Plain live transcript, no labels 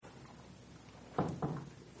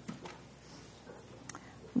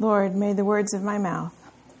Lord, may the words of my mouth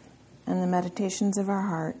and the meditations of our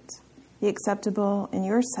hearts be acceptable in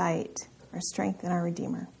your sight, our strength and our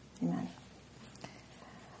Redeemer. Amen.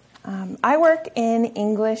 I work in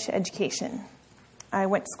English education. I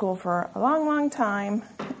went to school for a long, long time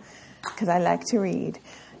because I like to read.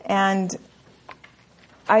 And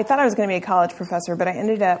I thought I was going to be a college professor, but I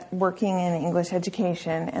ended up working in English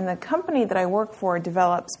education. And the company that I work for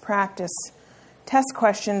develops practice test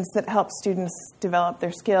questions that help students develop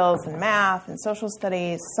their skills in math and social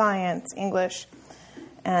studies, science, English.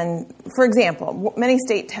 And for example, many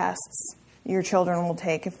state tests your children will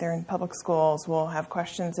take if they're in public schools will have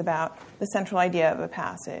questions about the central idea of a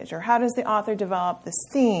passage, or how does the author develop this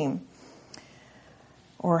theme,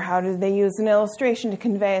 or how do they use an illustration to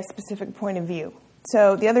convey a specific point of view.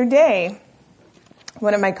 So the other day,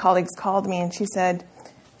 one of my colleagues called me and she said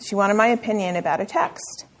she wanted my opinion about a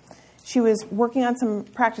text. She was working on some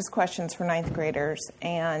practice questions for ninth graders,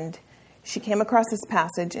 and she came across this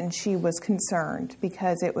passage and she was concerned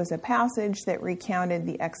because it was a passage that recounted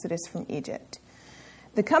the Exodus from Egypt.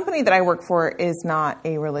 The company that I work for is not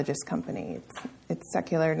a religious company. It's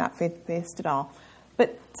secular, not faith-based at all.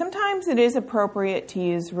 But sometimes it is appropriate to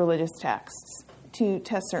use religious texts to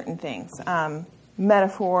test certain things.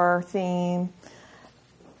 Metaphor, theme.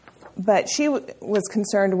 But she was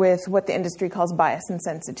concerned with what the industry calls bias and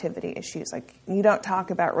sensitivity issues. Like, you don't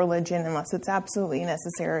talk about religion unless it's absolutely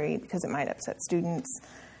necessary because it might upset students,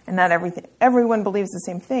 and not everyone believes the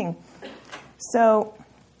same thing. So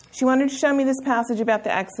she wanted to show me this passage about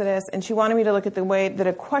the Exodus, and she wanted me to look at the way that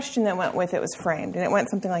a question that went with it was framed. And it went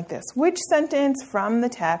something like this: which sentence from the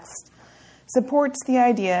text supports the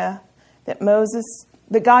idea that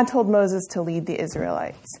God told Moses to lead the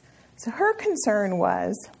Israelites? So her concern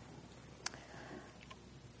was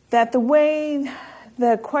that the way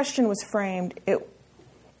the question was framed, it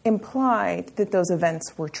implied that those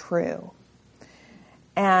events were true.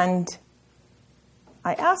 And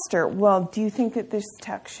I asked her, well, do you think that this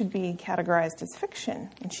text should be categorized as fiction?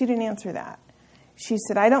 And she didn't answer that. She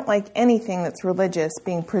said, I don't like anything that's religious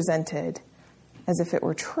being presented as if it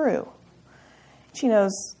were true. She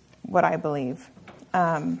knows what I believe.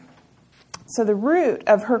 So the root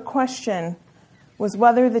of her question was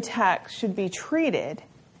whether the text should be treated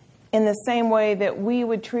in the same way that we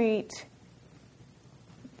would treat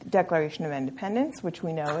the Declaration of Independence, which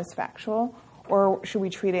we know is factual, or should we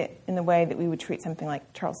treat it in the way that we would treat something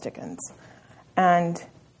like Charles Dickens? And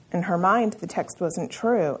in her mind, the text wasn't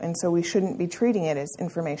true, and so we shouldn't be treating it as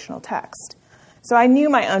informational text. So I knew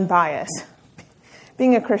my own bias,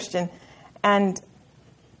 being a Christian, and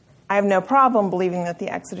I have no problem believing that the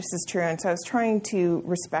Exodus is true, and so I was trying to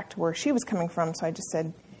respect where she was coming from, so I just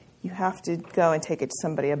said, you have to go and take it to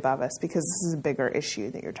somebody above us because this is a bigger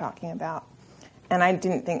issue that you're talking about. And I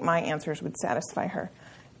didn't think my answers would satisfy her.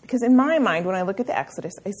 Because in my mind, when I look at the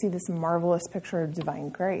Exodus, I see this marvelous picture of divine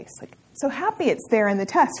grace. Like, so happy it's there in the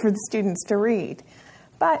text for the students to read.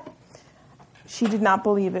 But she did not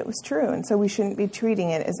believe it was true, and so we shouldn't be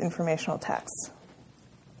treating it as informational texts.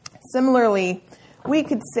 Similarly, we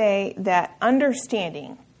could say that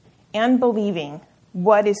understanding and believing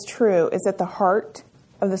what is true is at the heart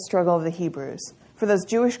of the struggle of the Hebrews, for those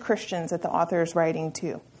Jewish Christians that the author is writing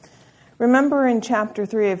to. Remember in chapter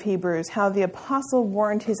 3 of Hebrews how the apostle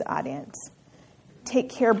warned his audience,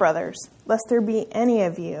 take care, brothers, lest there be in any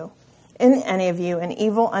of you, an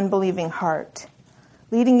evil, unbelieving heart,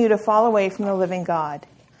 leading you to fall away from the living God.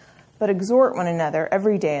 But exhort one another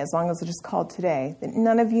every day, as long as it is called today, that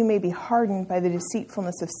none of you may be hardened by the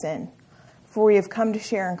deceitfulness of sin. For we have come to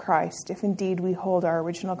share in Christ, if indeed we hold our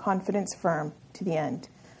original confidence firm to the end.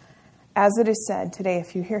 As it is said, today,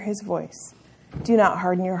 if you hear his voice, do not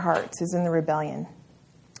harden your hearts as in the rebellion.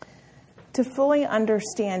 To fully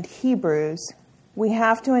understand Hebrews, we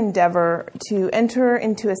have to endeavor to enter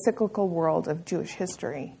into a cyclical world of Jewish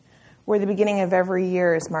history, where the beginning of every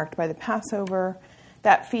year is marked by the Passover,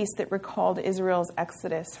 that feast that recalled Israel's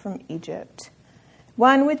exodus from Egypt.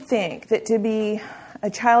 One would think that to be a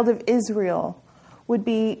child of Israel would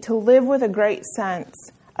be to live with a great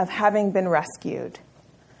sense of having been rescued.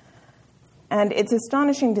 And it's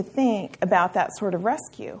astonishing to think about that sort of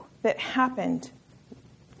rescue that happened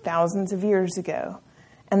thousands of years ago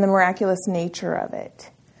and the miraculous nature of it.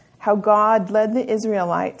 How God led the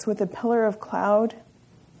Israelites with a pillar of cloud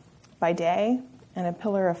by day and a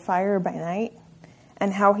pillar of fire by night,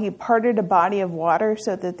 and how he parted a body of water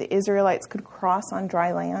so that the Israelites could cross on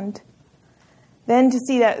dry land. Then to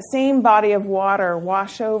see that same body of water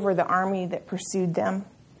wash over the army that pursued them,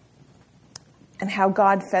 and how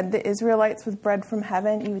God fed the Israelites with bread from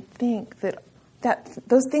heaven, you would think that that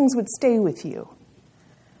those things would stay with you.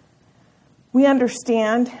 We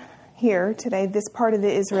understand here today this part of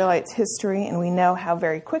the Israelites' history, and we know how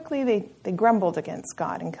very quickly they grumbled against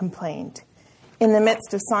God and complained. In the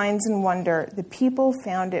midst of signs and wonder, the people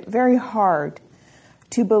found it very hard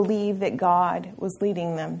to believe that God was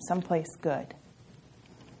leading them someplace good.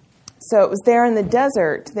 So it was there in the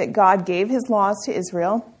desert that God gave his laws to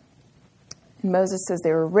Israel. And Moses says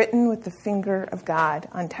they were written with the finger of God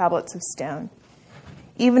on tablets of stone.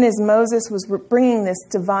 Even as Moses was bringing this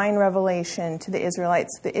divine revelation to the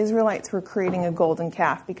Israelites were creating a golden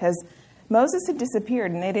calf because Moses had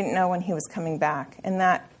disappeared and they didn't know when he was coming back. And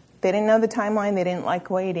that they didn't know the timeline, they didn't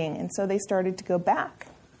like waiting, and so they started to go back.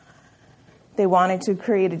 They wanted to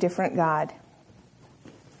create a different God.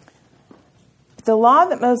 The law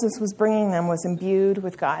that Moses was bringing them was imbued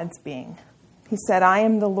with God's being. He said, I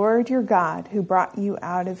am the Lord your God who brought you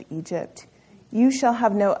out of Egypt. You shall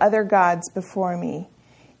have no other gods before me.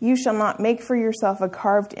 You shall not make for yourself a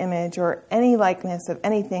carved image or any likeness of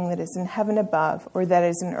anything that is in heaven above, or that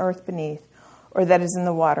is in earth beneath, or that is in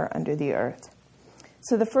the water under the earth.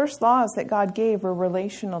 So the first laws that God gave were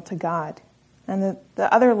relational to God. And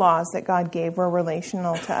the other laws that God gave were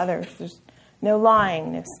relational to others. There's no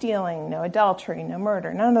lying, no stealing, no adultery, no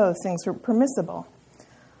murder. None of those things were permissible.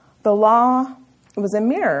 The law was a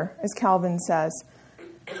mirror, as Calvin says,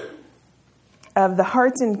 of the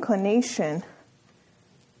heart's inclination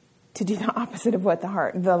to do the opposite of what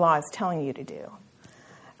the law is telling you to do.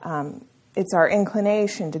 It's our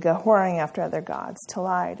inclination to go whoring after other gods, to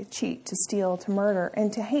lie, to cheat, to steal, to murder,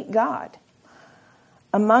 and to hate God.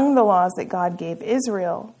 Among the laws that God gave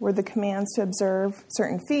Israel were the commands to observe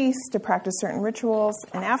certain feasts, to practice certain rituals,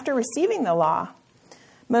 and after receiving the law,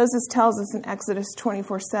 Moses tells us in Exodus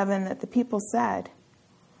 24:7 that the people said,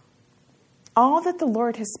 all that the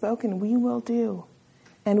Lord has spoken we will do,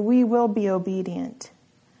 and we will be obedient.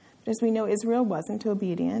 But as we know, Israel wasn't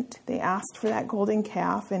obedient. They asked for that golden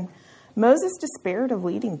calf, and Moses despaired of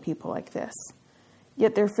leading people like this.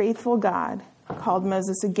 Yet their faithful God called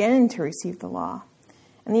Moses again to receive the law.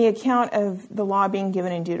 And the account of the law being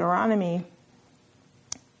given in Deuteronomy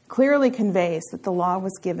clearly conveys that the law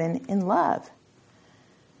was given in love.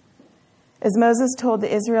 As Moses told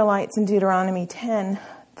the Israelites in Deuteronomy 10,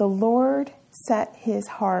 the Lord set his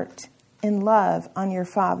heart in love on your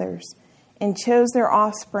fathers and chose their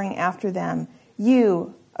offspring after them,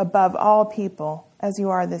 you above all people, as you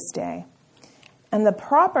are this day. And the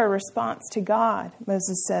proper response to God,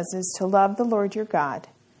 Moses says, is to love the Lord your God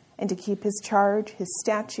and to keep his charge, his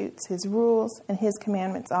statutes, his rules, and his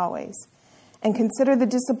commandments always. And consider the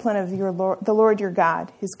discipline of the Lord your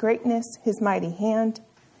God, his greatness, his mighty hand,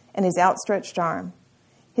 and his outstretched arm,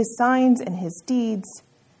 his signs and his deeds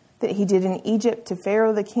that he did in Egypt to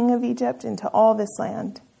Pharaoh the king of Egypt and to all his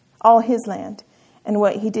land, and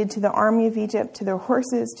what he did to the army of Egypt, to their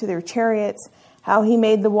horses, to their chariots, how he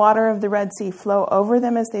made the water of the Red Sea flow over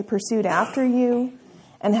them as they pursued after you,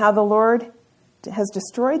 and how the Lord has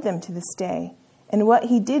destroyed them to this day, and what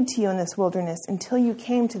he did to you in this wilderness until you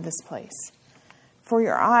came to this place. For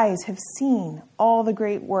your eyes have seen all the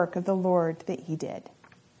great work of the Lord that he did.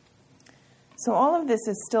 So all of this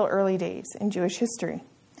is still early days in Jewish history.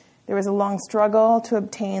 There was a long struggle to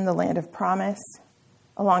obtain the land of promise,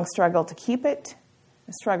 a long struggle to keep it,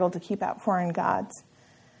 a struggle to keep out foreign gods.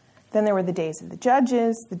 Then there were the days of the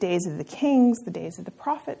judges, the days of the kings, the days of the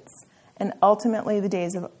prophets, and ultimately the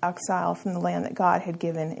days of exile from the land that God had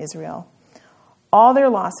given Israel. All their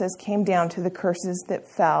losses came down to the curses that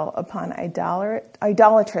fell upon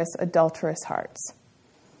idolatrous, adulterous hearts.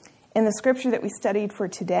 In the scripture that we studied for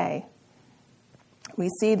today, we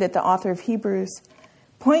see that the author of Hebrews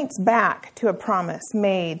points back to a promise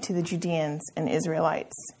made to the Judeans and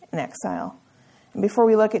Israelites in exile. And before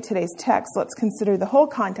we look at today's text, let's consider the whole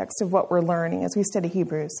context of what we're learning as we study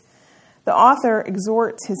Hebrews. The author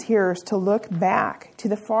exhorts his hearers to look back to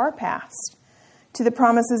the far past, to the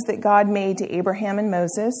promises that God made to Abraham and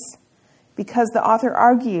Moses, because the author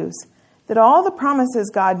argues that all the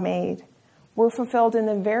promises God made were fulfilled in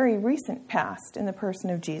the very recent past in the person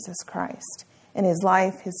of Jesus Christ, in his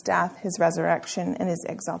life, his death, his resurrection, and his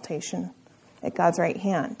exaltation at God's right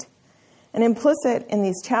hand. And implicit in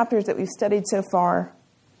these chapters that we've studied so far,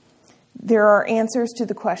 there are answers to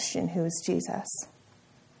the question, who is Jesus?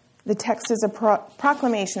 The text is a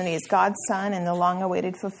proclamation that he is God's Son and the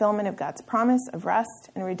long-awaited fulfillment of God's promise of rest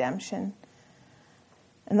and redemption.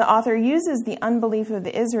 And the author uses the unbelief of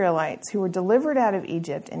the Israelites who were delivered out of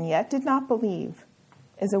Egypt and yet did not believe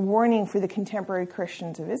as a warning for the contemporary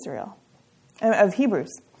Christians of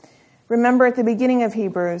Hebrews. Remember, at the beginning of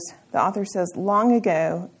Hebrews, the author says, long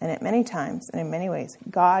ago, and at many times and in many ways,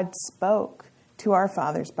 God spoke to our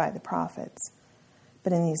fathers by the prophets.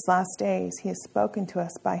 But in these last days, he has spoken to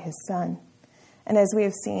us by his Son. And as we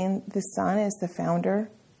have seen, the Son is the founder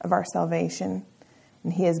of our salvation,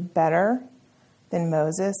 and he is better than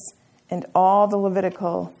Moses and all the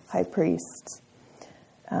Levitical high priests.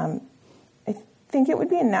 I think it would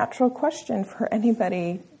be a natural question for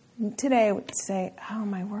anybody today to say, oh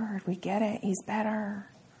my word, we get it, he's better.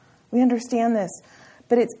 We understand this.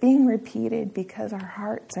 But it's being repeated because our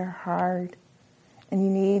hearts are hard, and you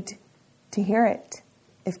need to hear it.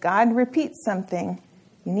 If God repeats something,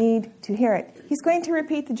 you need to hear it. He's going to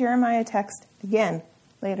repeat the Jeremiah text again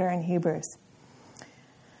later in Hebrews.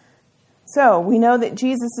 So we know that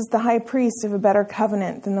Jesus is the high priest of a better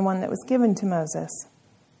covenant than the one that was given to Moses.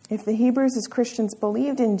 If the Hebrews as Christians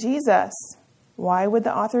believed in Jesus, why would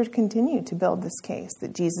the author continue to build this case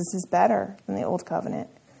that Jesus is better than the old covenant?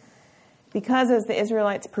 Because as the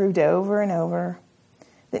Israelites proved over and over,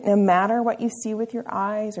 that no matter what you see with your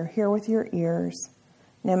eyes or hear with your ears,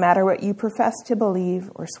 no matter what you profess to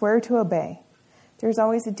believe or swear to obey, there's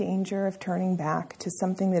always a danger of turning back to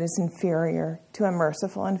something that is inferior to a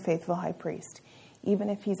merciful and faithful high priest, even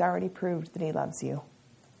if he's already proved that he loves you.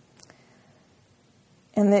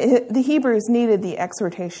 And the Hebrews needed the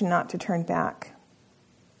exhortation not to turn back.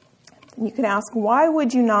 And you could ask, why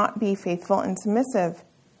would you not be faithful and submissive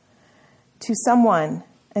to someone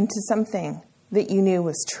and to something that you knew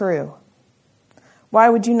was true? Why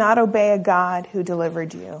would you not obey a God who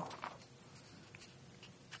delivered you?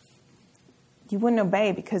 You wouldn't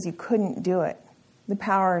obey because you couldn't do it. The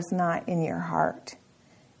power is not in your heart.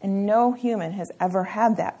 And no human has ever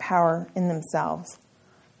had that power in themselves.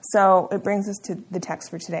 So it brings us to the text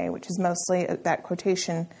for today, which is mostly that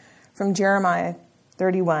quotation from Jeremiah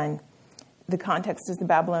 31. The context is the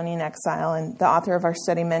Babylonian exile, and the author of our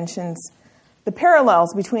study mentions the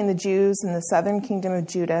parallels between the Jews and the southern kingdom of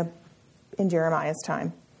Judah in Jeremiah's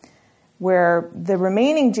time, where the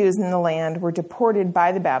remaining Jews in the land were deported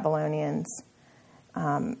by the Babylonians,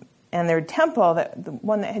 and their temple, the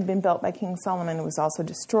one that had been built by King Solomon, was also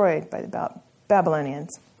destroyed by the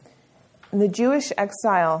Babylonians. And the Jewish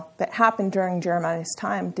exile that happened during Jeremiah's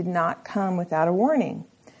time did not come without a warning.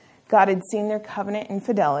 God had seen their covenant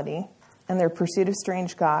infidelity and their pursuit of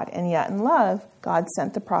strange God, and yet in love, God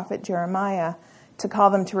sent the prophet Jeremiah to call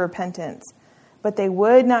them to repentance. But they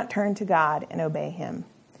would not turn to God and obey him.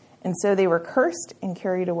 And so they were cursed and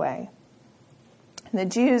carried away. And the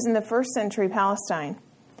Jews in the first century Palestine,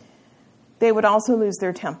 they would also lose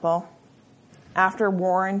their temple. After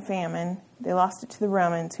war and famine, they lost it to the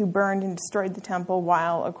Romans, who burned and destroyed the temple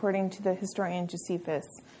while, according to the historian Josephus,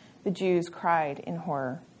 the Jews cried in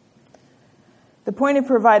horror. The point of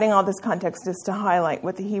providing all this context is to highlight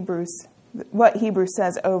what Hebrews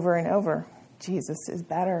says over and over. Jesus is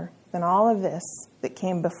better than all of this that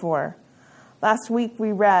came before. Last week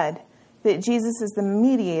we read that Jesus is the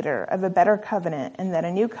mediator of a better covenant and that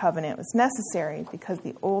a new covenant was necessary because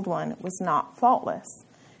the old one was not faultless.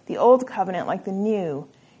 The old covenant, like the new,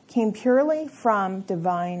 came purely from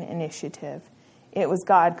divine initiative. It was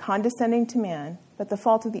God condescending to man, but the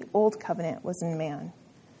fault of the old covenant was in man.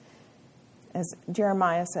 As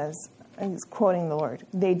Jeremiah says, he's quoting the Lord,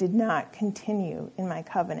 they did not continue in my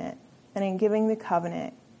covenant. And in giving the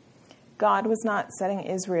covenant, God was not setting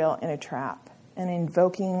Israel in a trap and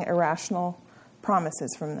invoking irrational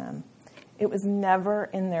promises from them. It was never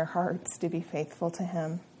in their hearts to be faithful to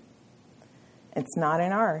him. It's not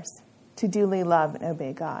in ours to duly love and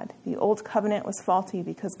obey God. The old covenant was faulty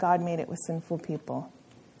because God made it with sinful people.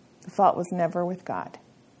 The fault was never with God.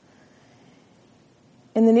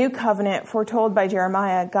 In the new covenant, foretold by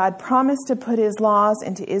Jeremiah, God promised to put his laws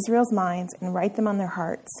into Israel's minds and write them on their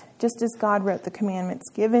hearts, just as God wrote the commandments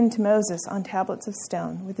given to Moses on tablets of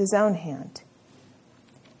stone with his own hand.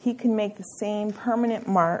 He can make the same permanent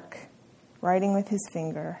mark, writing with his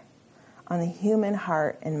finger, on the human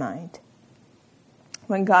heart and mind.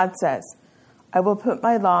 When God says, I will put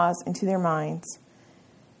my laws into their minds,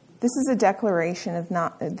 this is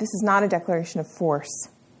not a declaration of force,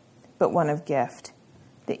 but one of gift,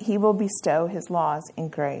 that he will bestow his laws in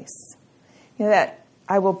grace. You know, that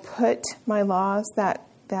I will put my laws, that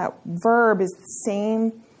verb is the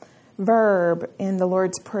same verb in the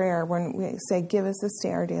Lord's Prayer when we say, give us this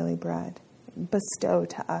day our daily bread. Bestow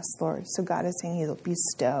to us, Lord. So God is saying he'll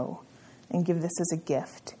bestow and give this as a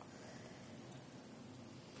gift.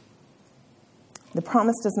 The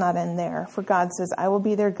promise does not end there, for God says, I will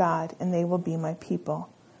be their God and they will be my people.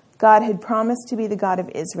 God had promised to be the God of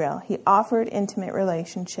Israel. He offered intimate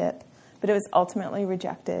relationship, but it was ultimately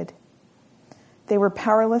rejected. They were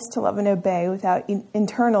powerless to love and obey without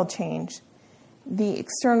internal change. the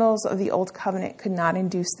externals of the Old Covenant could not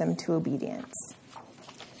induce them to obedience.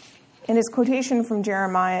 In his quotation from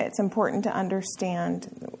Jeremiah, it's important to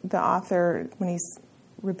understand the author, when he's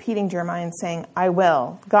repeating Jeremiah and saying, I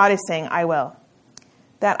will. God is saying, I will.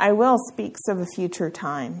 That I will speaks of a future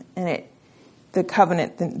time, and the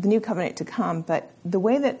covenant, the new covenant to come. But the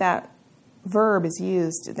way that verb is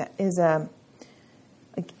used is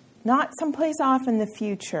not someplace off in the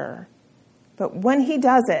future, but when he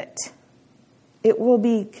does it, it will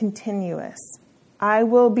be continuous. I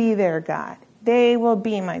will be their God. They will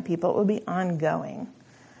be my people. It will be ongoing,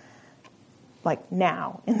 like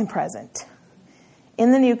now, in the present.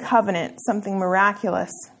 In the new covenant, something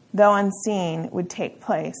miraculous, though unseen, would take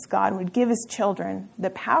place. God would give his children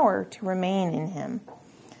the power to remain in him.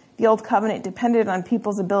 The old covenant depended on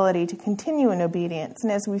people's ability to continue in obedience,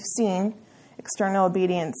 and as we've seen, external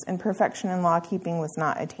obedience and perfection in law-keeping was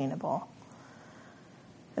not attainable.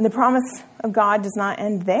 And the promise of God does not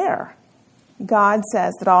end there. God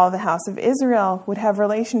says that all of the house of Israel would have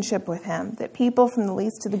relationship with him, that people from the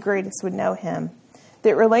least to the greatest would know him,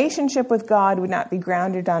 that relationship with God would not be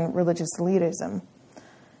grounded on religious elitism.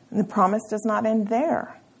 And the promise does not end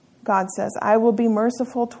there. God says, I will be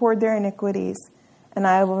merciful toward their iniquities, and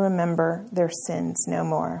I will remember their sins no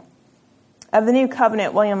more. Of the new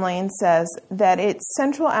covenant, William Lane says that its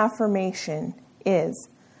central affirmation is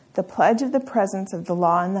the pledge of the presence of the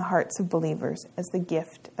law in the hearts of believers as the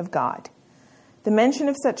gift of God. The mention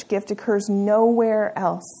of such gift occurs nowhere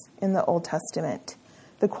else in the Old Testament.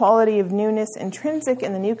 The quality of newness intrinsic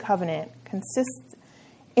in the new covenant consists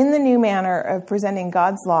in the new manner of presenting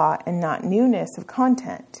God's law and not newness of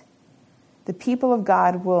content. The people of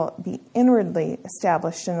God will be inwardly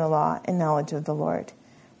established in the law and knowledge of the Lord.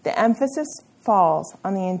 The emphasis falls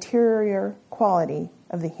on the interior quality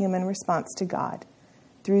of the human response to God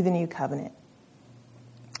through the new covenant.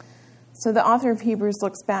 So the author of Hebrews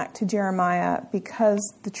looks back to Jeremiah because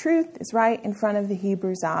the truth is right in front of the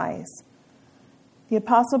Hebrews' eyes. The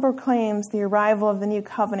apostle proclaims the arrival of the new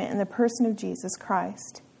covenant in the person of Jesus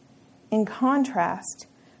Christ, in contrast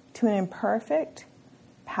to an imperfect,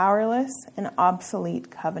 powerless, and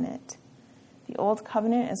obsolete covenant. The old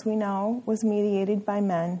covenant, as we know, was mediated by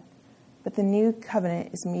men, but the new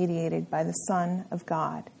covenant is mediated by the Son of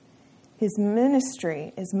God. His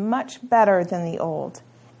ministry is much better than the old,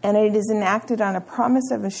 and it is enacted on a promise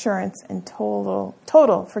of assurance and total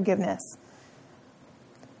forgiveness.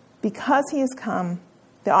 Because he has come,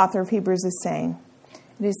 the author of Hebrews is saying,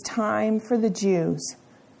 it is time for the Jews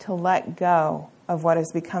to let go of what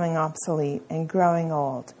is becoming obsolete and growing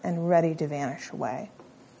old and ready to vanish away.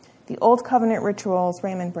 The old covenant rituals,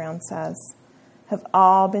 Raymond Brown says, have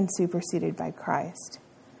all been superseded by Christ.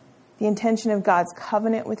 The intention of God's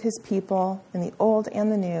covenant with his people in the old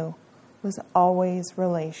and the new was always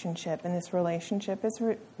relationship, and this relationship is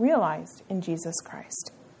realized in Jesus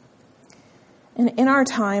Christ. And in our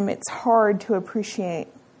time, it's hard to appreciate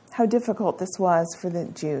how difficult this was for the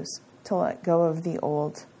Jews to let go of the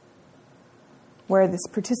old, where this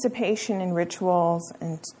participation in rituals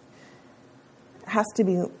and has to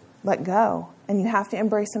be let go, and you have to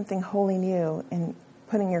embrace something wholly new in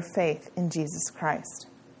putting your faith in Jesus Christ.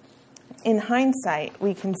 In hindsight,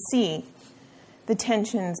 we can see the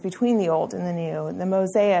tensions between the old and the new, the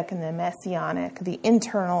Mosaic and the Messianic, the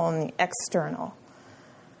internal and the external.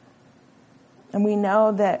 And we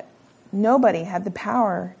know that nobody had the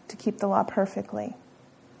power to keep the law perfectly.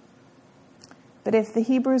 But if the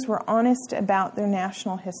Hebrews were honest about their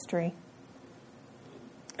national history,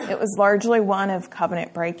 it was largely one of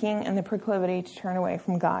covenant breaking and the proclivity to turn away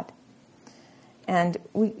from God. And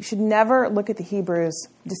we should never look at the Hebrews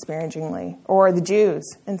disparagingly or the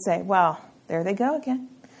Jews and say, well, there they go again.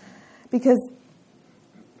 Because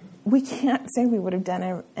we can't say we would have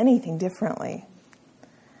done anything differently.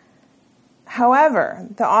 However,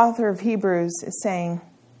 the author of Hebrews is saying,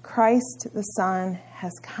 Christ the Son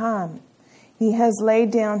has come. He has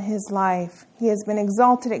laid down his life. He has been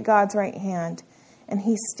exalted at God's right hand, and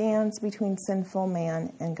he stands between sinful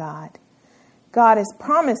man and God. God has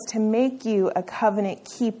promised to make you a covenant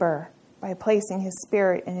keeper by placing his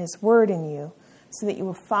Spirit and his word in you so that you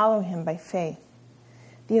will follow him by faith.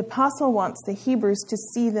 The apostle wants the Hebrews to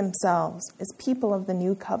see themselves as people of the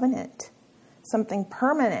new covenant, something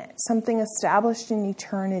permanent, something established in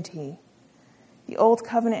eternity. The old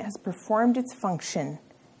covenant has performed its function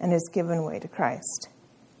and has given way to Christ.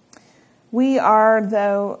 We are,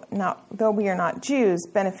 though we are not Jews,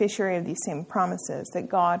 beneficiary of these same promises, that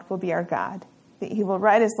God will be our God, that he will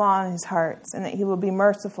write his law in his hearts, and that he will be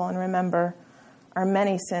merciful and remember our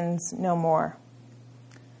many sins no more.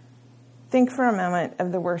 Think for a moment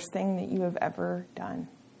of the worst thing that you have ever done.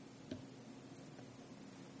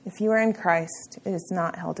 If you are in Christ, it is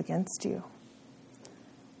not held against you.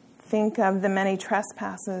 Think of the many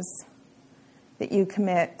trespasses that you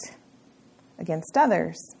commit against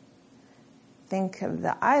others. Think of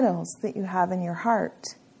the idols that you have in your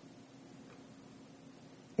heart.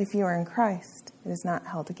 If you are in Christ, it is not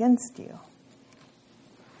held against you.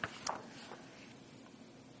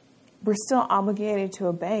 We're still obligated to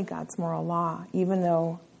obey God's moral law, even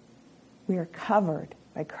though we are covered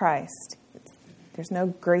by Christ. There's no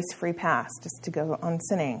grace-free pass just to go on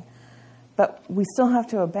sinning. But we still have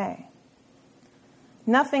to obey.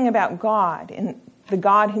 Nothing about God, and the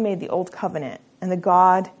God who made the old covenant and the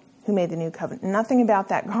God who made the new covenant, nothing about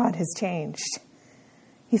that God has changed.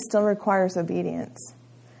 He still requires obedience.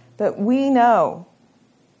 But we know,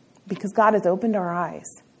 because God has opened our eyes,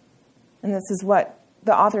 and this is what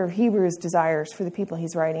the author of Hebrews desires for the people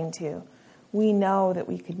he's writing to, we know that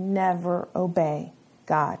we could never obey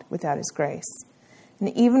God without his grace. And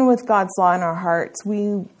even with God's law in our hearts,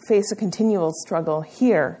 we face a continual struggle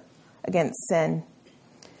here against sin.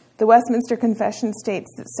 The Westminster Confession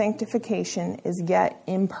states that sanctification is yet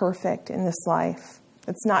imperfect in this life.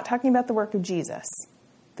 It's not talking about the work of Jesus.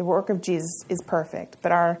 The work of Jesus is perfect,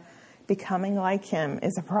 but our becoming like him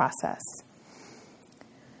is a process.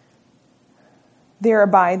 There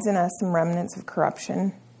abides in us some remnants of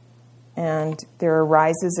corruption, and there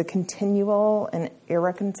arises a continual and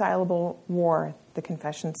irreconcilable war, the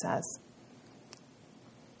confession says.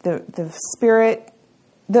 The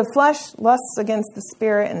flesh lusts against the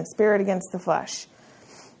spirit, and the spirit against the flesh.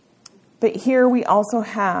 But here we also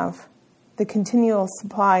have the continual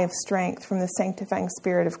supply of strength from the sanctifying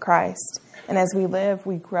Spirit of Christ. And as we live,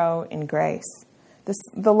 we grow in grace.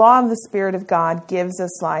 The law of the Spirit of God gives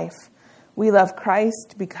us life. We love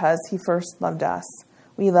Christ because he first loved us.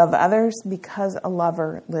 We love others because a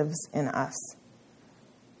lover lives in us.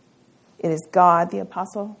 It is God, the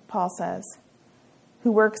Apostle Paul says,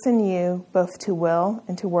 who works in you both to will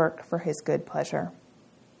and to work for his good pleasure.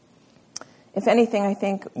 If anything, I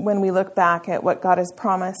think when we look back at what God has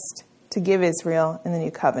promised to give Israel in the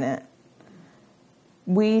new covenant,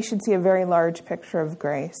 we should see a very large picture of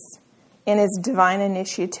grace. In his divine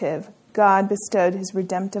initiative, God bestowed his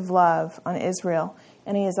redemptive love on Israel,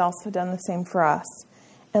 and he has also done the same for us.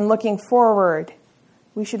 And looking forward,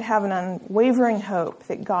 we should have an unwavering hope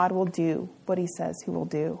that God will do what he says he will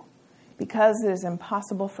do, because it is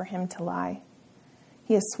impossible for him to lie.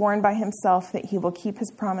 He has sworn by himself that he will keep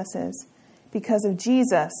his promises. Because of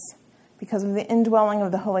Jesus, because of the indwelling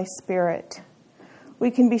of the Holy Spirit,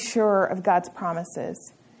 we can be sure of God's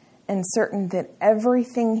promises and certain that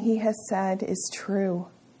everything he has said is true.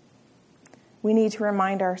 We need to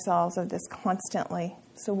remind ourselves of this constantly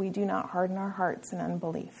so we do not harden our hearts in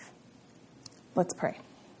unbelief. Let's pray.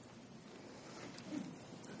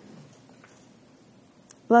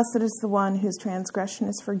 Blessed is the one whose transgression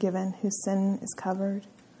is forgiven, whose sin is covered.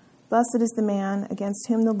 Blessed is the man against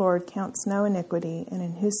whom the Lord counts no iniquity, and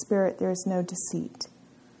in whose spirit there is no deceit.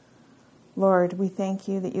 Lord, we thank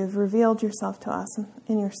you that you have revealed yourself to us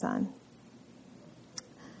in your Son.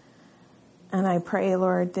 And I pray,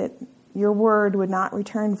 Lord, that your word would not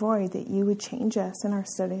return void, that you would change us in our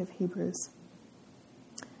study of Hebrews.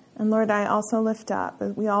 And Lord, I also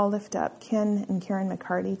we all lift up Ken and Karen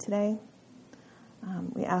McCarty today.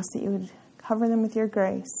 We ask that you would cover them with your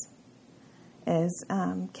grace as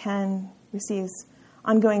Ken receives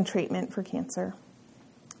ongoing treatment for cancer.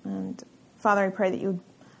 And Father, I pray that you would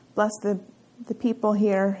bless the people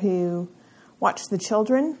here who watch the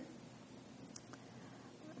children,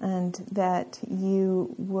 and that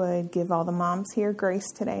you would give all the moms here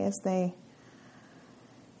grace today as they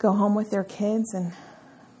go home with their kids. And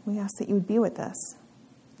we ask that you would be with us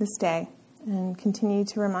this day and continue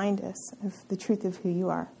to remind us of the truth of who you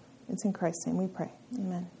are. It's in Christ's name we pray.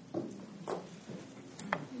 Amen.